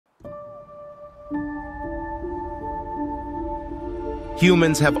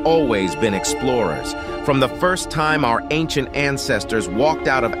Humans have always been explorers. From the first time our ancient ancestors walked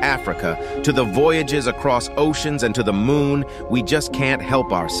out of Africa, to the voyages across oceans and to the moon, we just can't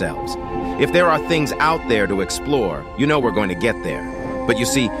help ourselves. If there are things out there to explore, you know we're going to get there. But you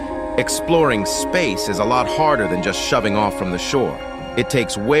see, exploring space is a lot harder than just shoving off from the shore. It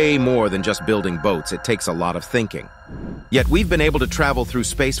takes way more than just building boats. It takes a lot of thinking. Yet we've been able to travel through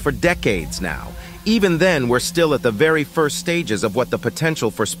space for decades now. Even then, we're still at the very first stages of what the potential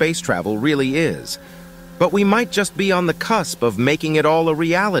for space travel really is. But we might just be on the cusp of making it all a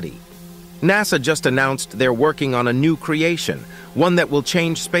reality. NASA just announced they're working on a new creation, one that will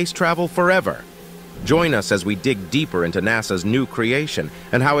change space travel forever. Join us as we dig deeper into NASA's new creation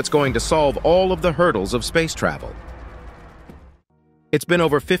and how it's going to solve all of the hurdles of space travel. It's been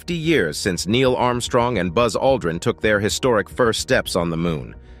over 50 years since Neil Armstrong and Buzz Aldrin took their historic first steps on the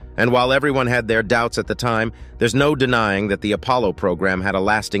moon. And while everyone had their doubts at the time, there's no denying that the Apollo program had a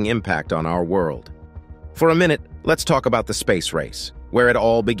lasting impact on our world. For a minute, let's talk about the space race, where it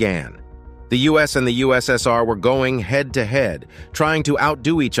all began. The US and the USSR were going head-to-head, trying to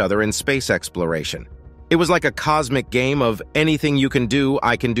outdo each other in space exploration. It was like a cosmic game of anything you can do,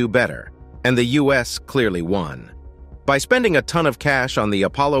 I can do better. And the US clearly won. By spending a ton of cash on the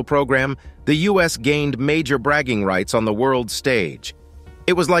Apollo program, the US gained major bragging rights on the world stage.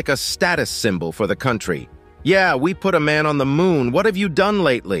 It was like a status symbol for the country. Yeah, we put a man on the moon. What have you done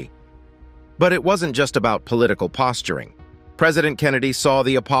lately? But it wasn't just about political posturing. President Kennedy saw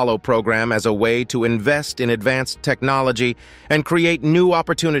the Apollo program as a way to invest in advanced technology and create new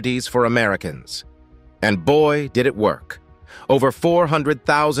opportunities for Americans. And boy, did it work. Over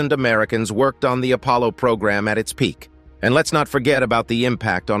 400,000 Americans worked on the Apollo program at its peak. And let's not forget about the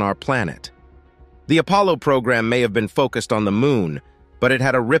impact on our planet. The Apollo program may have been focused on the moon, but it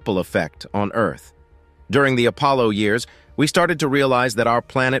had a ripple effect on Earth. During the Apollo years, we started to realize that our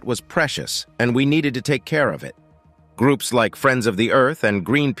planet was precious and we needed to take care of it. Groups like Friends of the Earth and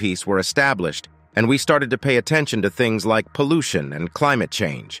Greenpeace were established, and we started to pay attention to things like pollution and climate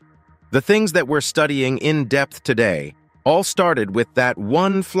change. The things that we're studying in depth today all started with that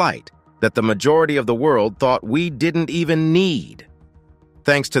one flight that the majority of the world thought we didn't even need.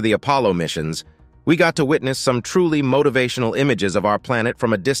 Thanks to the Apollo missions, we got to witness some truly motivational images of our planet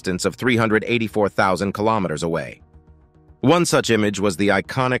from a distance of 384,000 kilometers away. One such image was the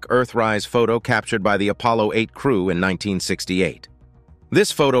iconic Earthrise photo captured by the Apollo 8 crew in 1968.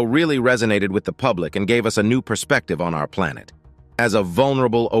 This photo really resonated with the public and gave us a new perspective on our planet, as a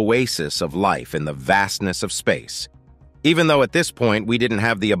vulnerable oasis of life in the vastness of space. Even though at this point we didn't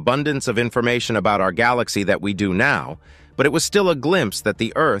have the abundance of information about our galaxy that we do now, but it was still a glimpse that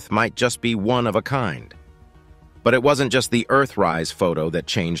the Earth might just be one of a kind. But it wasn't just the Earthrise photo that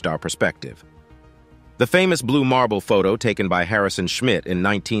changed our perspective. The famous blue marble photo taken by Harrison Schmitt in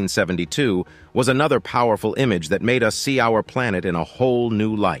 1972 was another powerful image that made us see our planet in a whole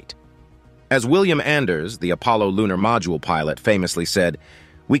new light. As William Anders, the Apollo lunar module pilot, famously said,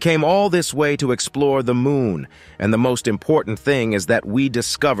 "We came all this way to explore the moon, and the most important thing is that we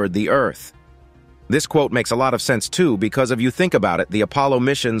discovered the Earth." This quote makes a lot of sense too, because if you think about it, the Apollo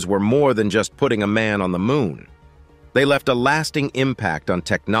missions were more than just putting a man on the moon. They left a lasting impact on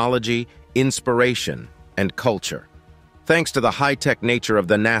technology, inspiration, and culture. Thanks to the high-tech nature of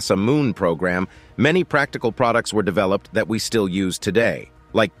the NASA Moon program, many practical products were developed that we still use today,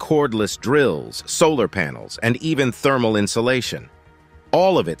 like cordless drills, solar panels, and even thermal insulation.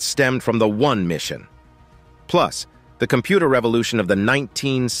 All of it stemmed from the one mission. Plus, the computer revolution of the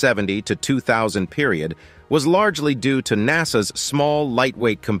 1970 to 2000 period was largely due to NASA's small,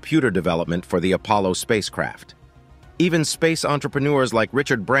 lightweight computer development for the Apollo spacecraft. Even space entrepreneurs like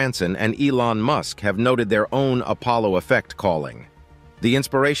Richard Branson and Elon Musk have noted their own Apollo effect calling. The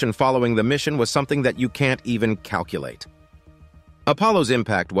inspiration following the mission was something that you can't even calculate. Apollo's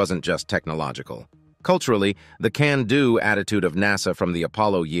impact wasn't just technological. Culturally, the can-do attitude of NASA from the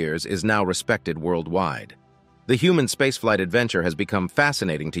Apollo years is now respected worldwide. The human spaceflight adventure has become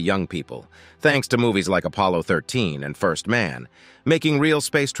fascinating to young people, thanks to movies like Apollo 13 and First Man, making real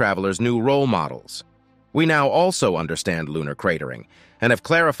space travelers new role models. We now also understand lunar cratering, and have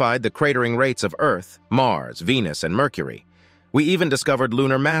clarified the cratering rates of Earth, Mars, Venus, and Mercury. We even discovered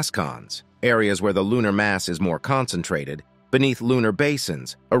lunar mass cons, areas where the lunar mass is more concentrated, beneath lunar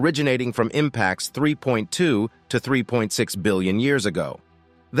basins, originating from impacts 3.2 to 3.6 billion years ago.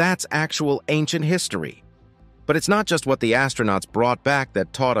 That's actual ancient history. But it's not just what the astronauts brought back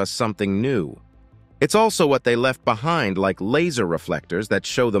that taught us something new. It's also what they left behind, like laser reflectors that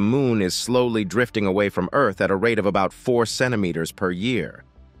show the moon is slowly drifting away from Earth at a rate of about 4 centimeters per year.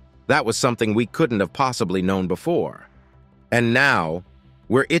 That was something we couldn't have possibly known before. And now,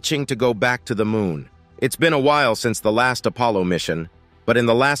 We're itching to go back to the moon. It's been a while since the last Apollo mission, but in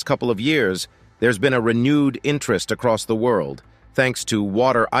the last couple of years, there's been a renewed interest across the world, thanks to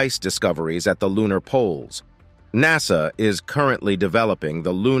water ice discoveries at the lunar poles. NASA is currently developing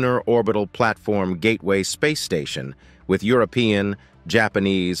the Lunar Orbital Platform Gateway Space Station with European,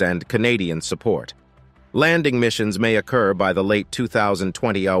 Japanese, and Canadian support. Landing missions may occur by the late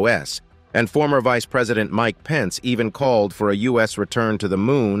 2020 OS, and former Vice President Mike Pence even called for a U.S. return to the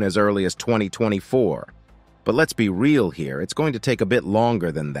moon as early as 2024. But let's be real here, it's going to take a bit longer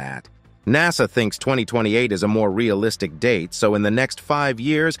than that. NASA thinks 2028 is a more realistic date, so in the next 5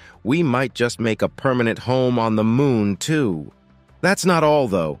 years, we might just make a permanent home on the moon, too. That's not all,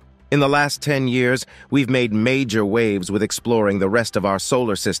 though. In the last 10 years, we've made major waves with exploring the rest of our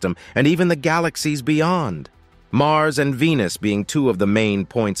solar system and even the galaxies beyond. Mars and Venus being two of the main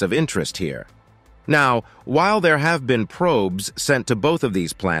points of interest here. Now, while there have been probes sent to both of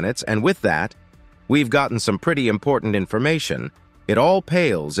these planets, and with that, we've gotten some pretty important information, it all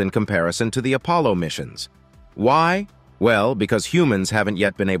pales in comparison to the Apollo missions. Why? Well, because humans haven't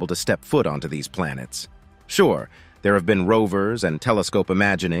yet been able to step foot onto these planets. Sure, there have been rovers and telescope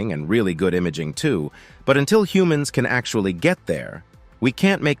imagining and really good imaging too, but until humans can actually get there, we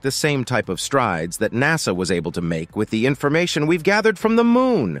can't make the same type of strides that NASA was able to make with the information we've gathered from the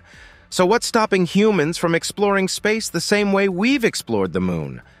moon. So what's stopping humans from exploring space the same way we've explored the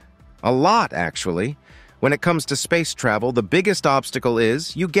moon? A lot, actually. When it comes to space travel, the biggest obstacle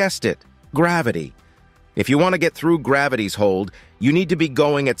is, you guessed it, gravity. If you want to get through gravity's hold, you need to be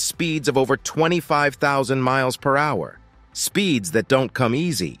going at speeds of over 25,000 miles per hour. Speeds that don't come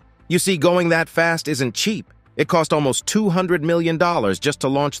easy. You see, going that fast isn't cheap. It cost almost $200 million just to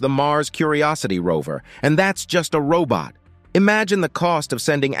launch the Mars Curiosity rover, and that's just a robot. Imagine the cost of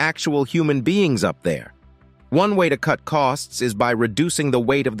sending actual human beings up there. One way to cut costs is by reducing the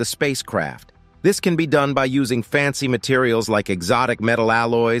weight of the spacecraft. This can be done by using fancy materials like exotic metal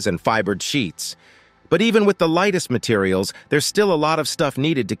alloys and fibered sheets. But even with the lightest materials, there's still a lot of stuff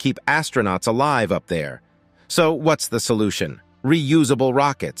needed to keep astronauts alive up there. So what's the solution? Reusable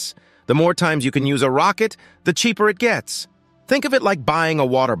rockets. The more times you can use a rocket, the cheaper it gets. Think of it like buying a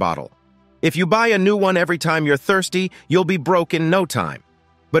water bottle. If you buy a new one every time you're thirsty, you'll be broke in no time.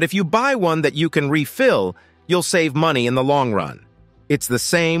 But if you buy one that you can refill, you'll save money in the long run. It's the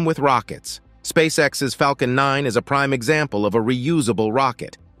same with rockets. SpaceX's Falcon 9 is a prime example of a reusable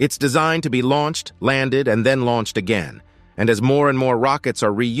rocket. It's designed to be launched, landed, and then launched again. And as more and more rockets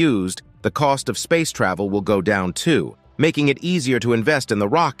are reused, the cost of space travel will go down too, making it easier to invest in the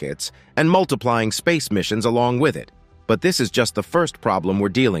rockets and multiplying space missions along with it. But this is just the first problem we're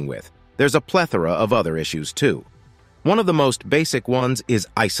dealing with. There's a plethora of other issues too. One of the most basic ones is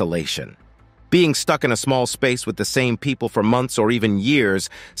isolation. Being stuck in a small space with the same people for months or even years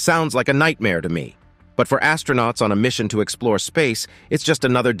sounds like a nightmare to me. But for astronauts on a mission to explore space, it's just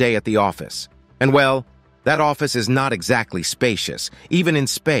another day at the office. And well, that office is not exactly spacious, even in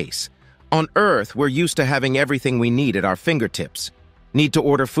space. On Earth, we're used to having everything we need at our fingertips. Need to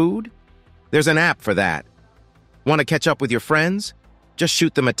order food? There's an app for that. Want to catch up with your friends? Just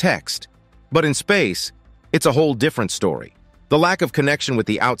shoot them a text. But in space, it's a whole different story. The lack of connection with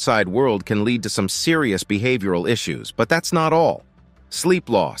the outside world can lead to some serious behavioral issues, but that's not all. Sleep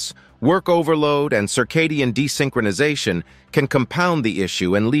loss, work overload, and circadian desynchronization can compound the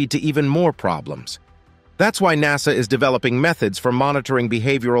issue and lead to even more problems. That's why NASA is developing methods for monitoring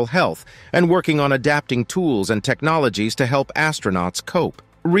behavioral health and working on adapting tools and technologies to help astronauts cope.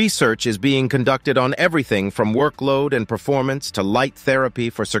 Research is being conducted on everything from workload and performance to light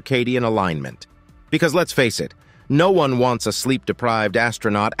therapy for circadian alignment. Because let's face it, no one wants a sleep-deprived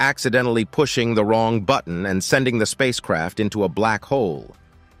astronaut accidentally pushing the wrong button and sending the spacecraft into a black hole.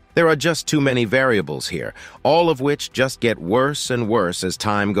 There are just too many variables here, all of which just get worse and worse as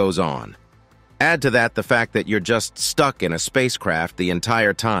time goes on. Add to that the fact that you're just stuck in a spacecraft the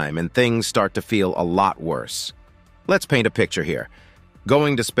entire time and things start to feel a lot worse. Let's paint a picture here.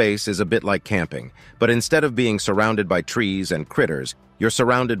 Going to space is a bit like camping, but instead of being surrounded by trees and critters, you're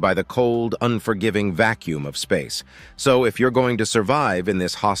surrounded by the cold, unforgiving vacuum of space. So if you're going to survive in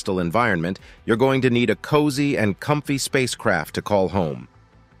this hostile environment, you're going to need a cozy and comfy spacecraft to call home.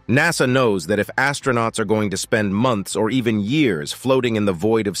 NASA knows that if astronauts are going to spend months or even years floating in the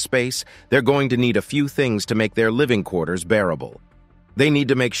void of space, they're going to need a few things to make their living quarters bearable. They need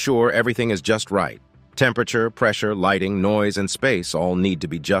to make sure everything is just right. Temperature, pressure, lighting, noise, and space all need to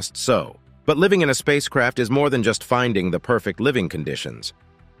be just so. But living in a spacecraft is more than just finding the perfect living conditions.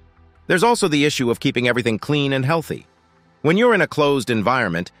 There's also the issue of keeping everything clean and healthy. When you're in a closed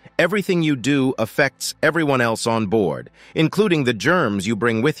environment, everything you do affects everyone else on board, including the germs you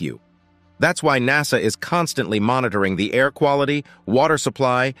bring with you. That's why NASA is constantly monitoring the air quality, water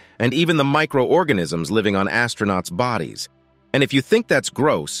supply, and even the microorganisms living on astronauts' bodies. And if you think that's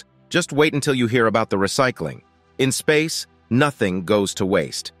gross, just wait until you hear about the recycling. In space, nothing goes to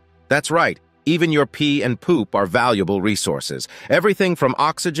waste. That's right, even your pee and poop are valuable resources. Everything from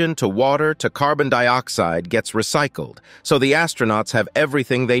oxygen to water to carbon dioxide gets recycled, so the astronauts have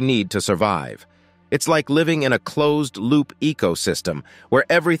everything they need to survive. It's like living in a closed-loop ecosystem where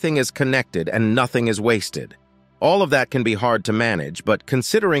everything is connected and nothing is wasted. All of that can be hard to manage, but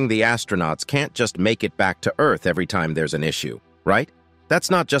considering the astronauts can't just make it back to Earth every time there's an issue, right? That's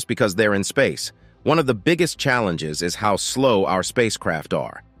not just because they're in space. One of the biggest challenges is how slow our spacecraft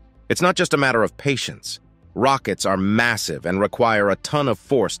are. It's not just a matter of patience. Rockets are massive and require a ton of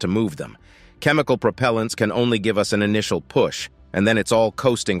force to move them. Chemical propellants can only give us an initial push, and then it's all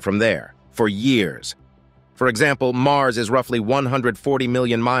coasting from there, for years. For example, Mars is roughly 140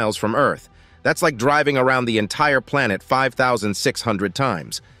 million miles from Earth. That's like driving around the entire planet 5,600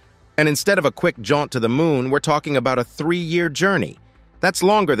 times. And instead of a quick jaunt to the moon, we're talking about a 3-year journey. That's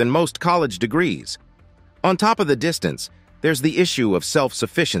longer than most college degrees. On top of the distance, there's the issue of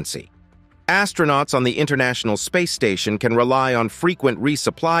self-sufficiency. Astronauts on the International Space Station can rely on frequent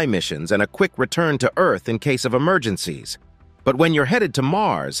resupply missions and a quick return to Earth in case of emergencies. But when you're headed to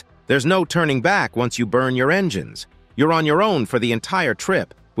Mars, there's no turning back once you burn your engines. You're on your own for the entire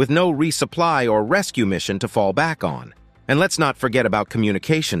trip, with no resupply or rescue mission to fall back on. And let's not forget about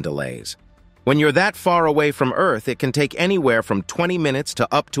communication delays. When you're that far away from Earth, it can take anywhere from 20 minutes to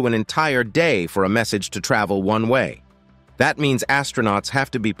up to an entire day for a message to travel one way. That means astronauts have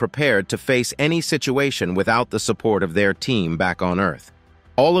to be prepared to face any situation without the support of their team back on Earth.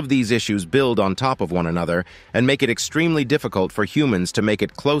 All of these issues build on top of one another and make it extremely difficult for humans to make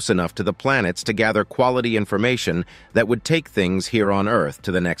it close enough to the planets to gather quality information that would take things here on Earth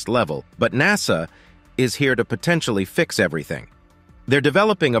to the next level. But NASA is here to potentially fix everything. They're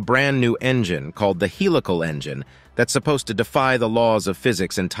developing a brand new engine called the helical engine that's supposed to defy the laws of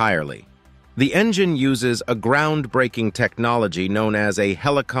physics entirely. The engine uses a groundbreaking technology known as a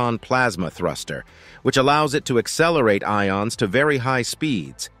helicon plasma thruster, which allows it to accelerate ions to very high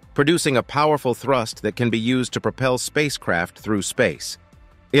speeds, producing a powerful thrust that can be used to propel spacecraft through space.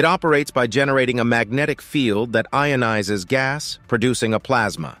 It operates by generating a magnetic field that ionizes gas, producing a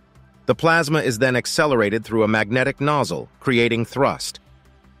plasma. The plasma is then accelerated through a magnetic nozzle, creating thrust.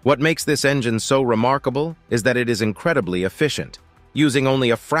 What makes this engine so remarkable is that it is incredibly efficient, using only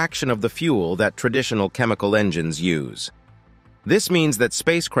a fraction of the fuel that traditional chemical engines use. This means that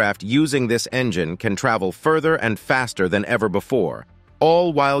spacecraft using this engine can travel further and faster than ever before,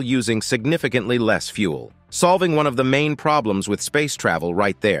 all while using significantly less fuel, solving one of the main problems with space travel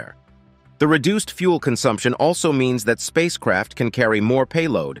right there. The reduced fuel consumption also means that spacecraft can carry more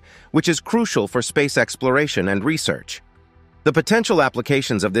payload, which is crucial for space exploration and research. The potential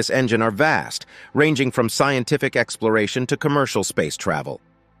applications of this engine are vast, ranging from scientific exploration to commercial space travel.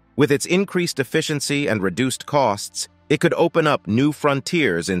 With its increased efficiency and reduced costs, it could open up new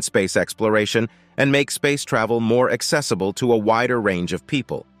frontiers in space exploration and make space travel more accessible to a wider range of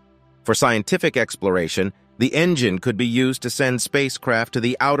people. For scientific exploration, the engine could be used to send spacecraft to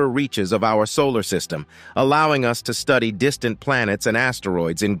the outer reaches of our solar system, allowing us to study distant planets and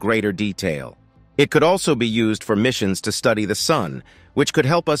asteroids in greater detail. It could also be used for missions to study the Sun, which could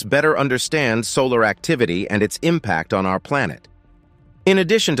help us better understand solar activity and its impact on our planet. In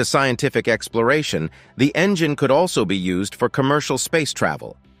addition to scientific exploration, the engine could also be used for commercial space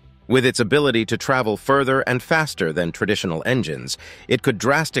travel. With its ability to travel further and faster than traditional engines, it could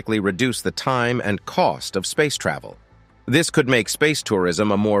drastically reduce the time and cost of space travel. This could make space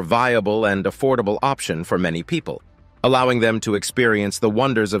tourism a more viable and affordable option for many people, allowing them to experience the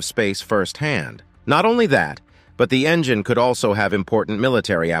wonders of space firsthand. Not only that, but the engine could also have important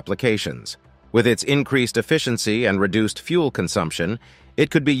military applications. With its increased efficiency and reduced fuel consumption,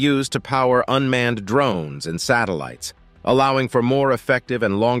 it could be used to power unmanned drones and satellites, allowing for more effective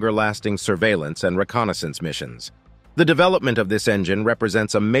and longer-lasting surveillance and reconnaissance missions. The development of this engine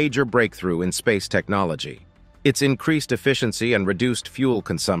represents a major breakthrough in space technology. Its increased efficiency and reduced fuel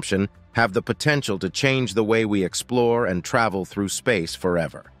consumption have the potential to change the way we explore and travel through space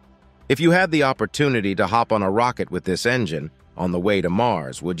forever. If you had the opportunity to hop on a rocket with this engine on the way to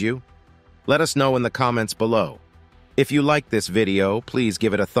Mars, would you? Let us know in the comments below. If you like this video, please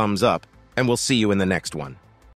give it a thumbs up, and we'll see you in the next one.